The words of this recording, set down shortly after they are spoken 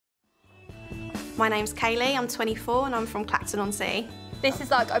My name's Kayleigh, I'm 24 and I'm from Clacton-on-Sea. This is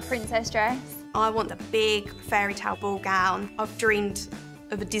like a princess dress. I want the big fairytale ball gown. I've dreamed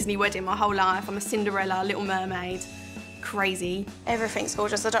of a Disney wedding my whole life. I'm a Cinderella, Little Mermaid. Crazy. Everything's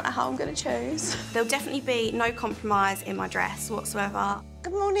gorgeous. I don't know how I'm going to choose. There'll definitely be no compromise in my dress whatsoever.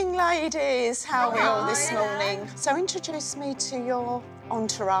 Good morning, ladies. How are we all this morning? So introduce me to your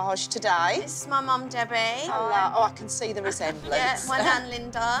entourage today. This is my mum, Debbie. Hello. Oh, I can see the resemblance. Yeah, my nan,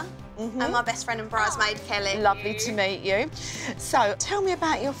 Linda. And my best friend and bridesmaid, Kelly. Lovely to meet you. So, tell me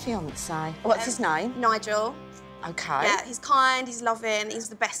about your fiancé. What's his name? Nigel. OK. Yeah, he's kind, he's loving, he's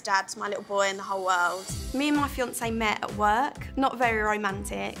the best dad to my little boy in the whole world. Me and my fiancé met at work, not very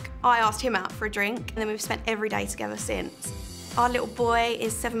romantic. I asked him out for a drink, and then we've spent every day together since. Our little boy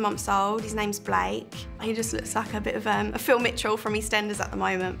is 7 months old, his name's Blake. He just looks like a bit of a Phil Mitchell from EastEnders at the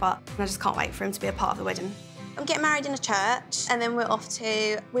moment, but I just can't wait for him to be a part of the wedding. I'm getting married in a church, and then we're off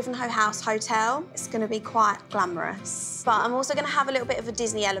to Wivenhoe House Hotel. It's going to be quite glamorous. But I'm also going to have a little bit of a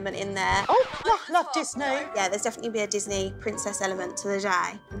Disney element in there. Oh, love Disney. Yeah, there's definitely be a Disney princess element to the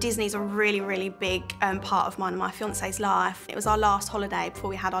day. Disney's a really, really big part of mine and my fiancé's life. It was our last holiday before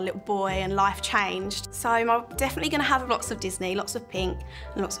we had our little boy and life changed. So I'm definitely going to have lots of Disney, lots of pink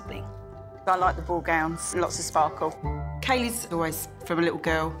and lots of bling. I like the ball gowns, lots of sparkle. Kayleigh's always, from a little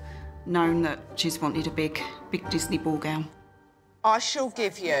girl, known that she's wanted a big Disney ball gown. I shall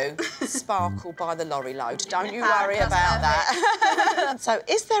give you sparkle by the lorry load. Don't you worry about that. So,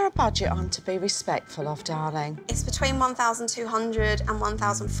 is there a budget I'm to be respectful of, darling? It's between 1,200 and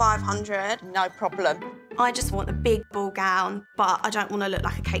 1,500. No problem. I just want a big ball gown, but I don't want to look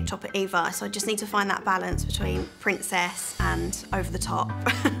like a cake topper either, so I just need to find that balance between princess and over the top.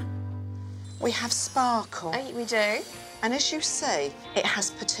 We have sparkle. We do. And as you see, it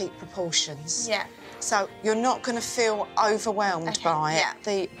has petite proportions. Yeah. So you're not going to feel overwhelmed by it, yeah.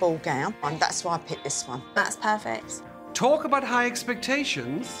 the ball gown. And that's why I picked this one. That's perfect. Talk about high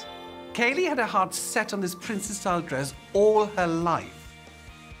expectations. Kayleigh had her heart set on this princess-style dress all her life.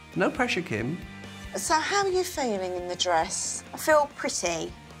 No pressure, Kim. So how are you feeling in the dress? I feel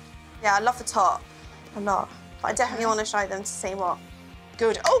pretty. Yeah, I love the top a lot. But I definitely want to show them to see what.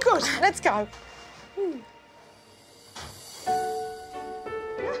 Good. Oh, good. Let's go.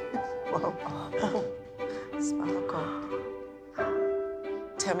 Whoa. Oh. Sparkle.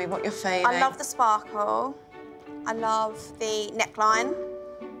 Tell me what you're feeling. I love the sparkle. I love the neckline.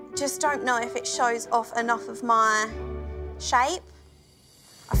 Just don't know if it shows off enough of my shape.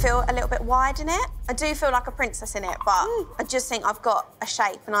 I feel a little bit wide in it. I do feel like a princess in it, but I just think I've got a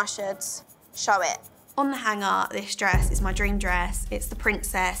shape and I should show it. On the hanger, this dress is my dream dress. It's the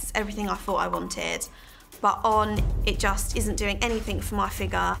princess, everything I thought I wanted. But on, it just isn't doing anything for my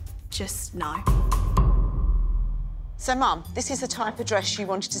figure. Just no. So, Mum, this is the type of dress you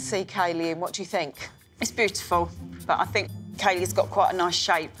wanted to see Kayleigh in. What do you think? It's beautiful, but I think Kayleigh's got quite a nice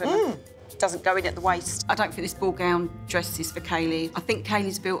shape and it doesn't go in at the waist. I don't think this ball gown dress is for Kayleigh. I think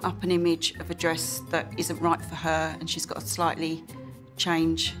Kayleigh's built up an image of a dress that isn't right for her, and she's got to slightly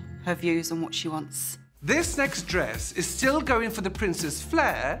change her views on what she wants. This next dress is still going for the princess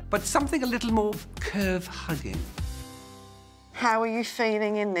flair, but something a little more curve-hugging. How are you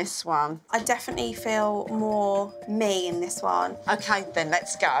feeling in this one? I definitely feel more me in this one. OK, then,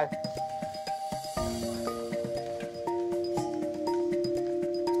 let's go.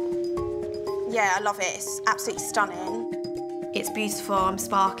 Yeah, I love it. It's absolutely stunning. It's beautiful, I'm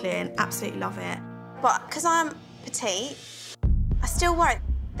sparkling, absolutely love it. But because I'm petite, I still worry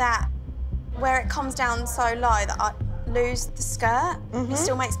that where it comes down so low that I lose the skirt. It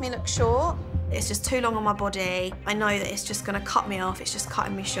still makes me look short. It's just too long on my body. I know that it's just going to cut me off. It's just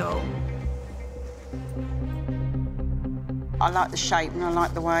cutting me short. I like the shape and I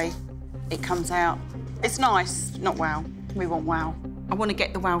like the way it comes out. It's nice, not wow. We want wow. I want to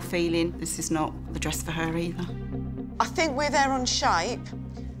get the wow feeling. This is not the dress for her either. I think we're there on shape,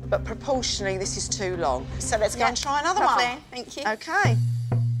 but proportionally, this is too long. So let's go and try another one. Thank you. OK.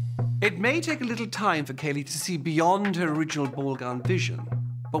 It may take a little time for Kayleigh to see beyond her original ball gown vision,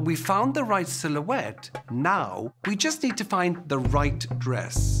 but we found the right silhouette. Now, we just need to find the right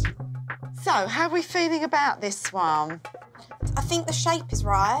dress. So, how are we feeling about this one? I think the shape is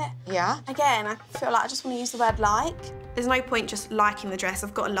right. Yeah? Again, I feel like I just want to use the word like. There's no point just liking the dress,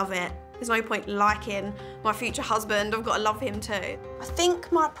 I've got to love it. There's no point liking my future husband, I've got to love him too. I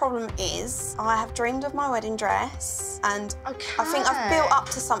think my problem is I have dreamed of my wedding dress and I think I've built up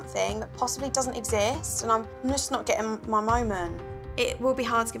to something that possibly doesn't exist and I'm just not getting my moment. It will be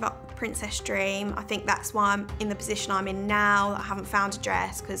hard to give up the princess dream. I think that's why I'm in the position I'm in now. I haven't found a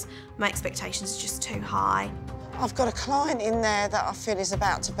dress because my expectations are just too high. I've got a client in there that I feel is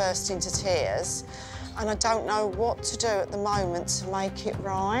about to burst into tears, and I don't know what to do at the moment to make it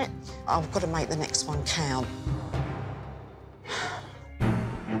right. I've got to make the next one count.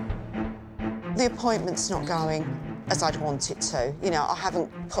 The appointment's not going as I'd want it to. You know, I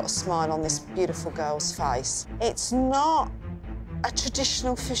haven't put a smile on this beautiful girl's face. It's not a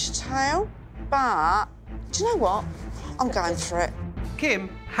traditional fishtail, but do you know what? I'm going for it. Kim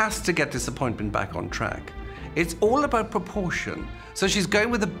has to get this appointment back on track. It's all about proportion, so she's going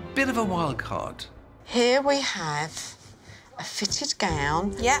with a bit of a wild card. Here we have a fitted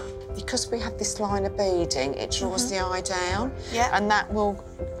gown. Yeah. Because we have this line of beading, it draws the eye down. Yeah. And that will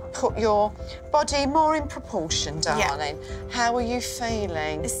put your body more in proportion, darling. Yeah. How are you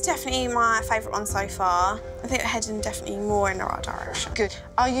feeling? It's definitely my favourite one so far. I think we're heading definitely more in the right direction. Good.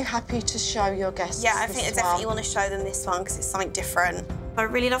 Are you happy to show your guests Yeah, I think I this definitely one? want to show them this one because it's something different. I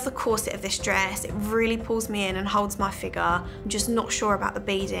really love the corset of this dress. It really pulls me in and holds my figure. I'm just not sure about the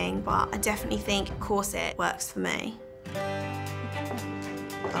beading, but I definitely think corset works for me.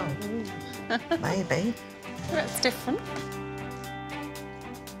 Oh, maybe. That's different.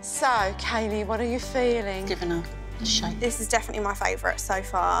 So, Kayleigh, what are you feeling? Giving her a shape. This is definitely my favourite so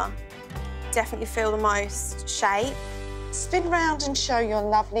far. Definitely feel the most shape. Spin round and show your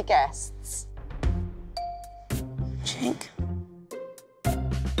lovely guests. Chink.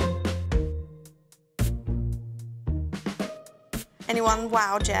 Anyone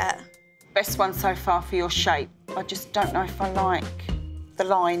wowed yet? Best one so far for your shape. I just don't know if I like the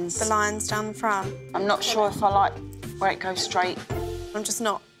lines. The lines down the front. I'm not sure if I like where it goes straight. I'm just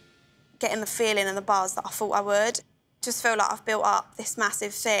not getting the feeling and the buzz that I thought I would. Just feel like I've built up this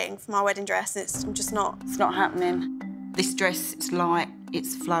massive thing for my wedding dress and I'm just not. It's not happening. This dress is light,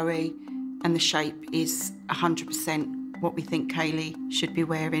 it's flowy, and the shape is 100% what we think Kayleigh should be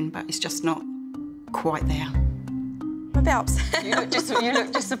wearing, but it's just not quite there. I'm a bit upset. You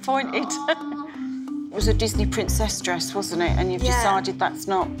look disappointed. It was a Disney princess dress, wasn't it? And you've decided that's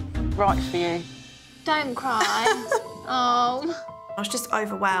not right for you. Don't cry. Oh. I was just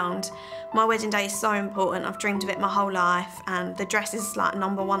overwhelmed. My wedding day is so important. I've dreamed of it my whole life and the dress is like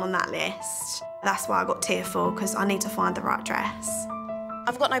 #1 on that list. That's why I got tearful, because I need to find the right dress.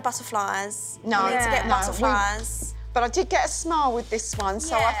 I've got no butterflies. No, I need to get no, butterflies. But I did get a smile with this one,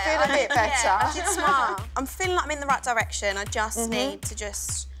 so I feel a bit better. Yeah, I did smile. I'm feeling like I'm in the right direction. I just need to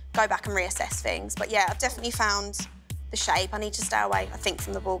just go back and reassess things. But yeah, I've definitely found the shape. I need to stay away, I think,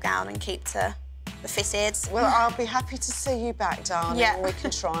 from the ball gown and keep to the fitted. Well, I'll be happy to see you back, darling. Yeah. And we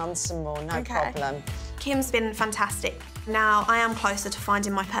can try on some more, no problem. Kim's been fantastic. Now I am closer to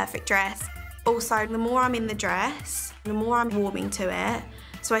finding my perfect dress. Also, the more I'm in the dress, the more I'm warming to it.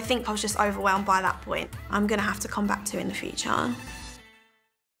 So I think I was just overwhelmed by that point. I'm gonna have to come back to in the future.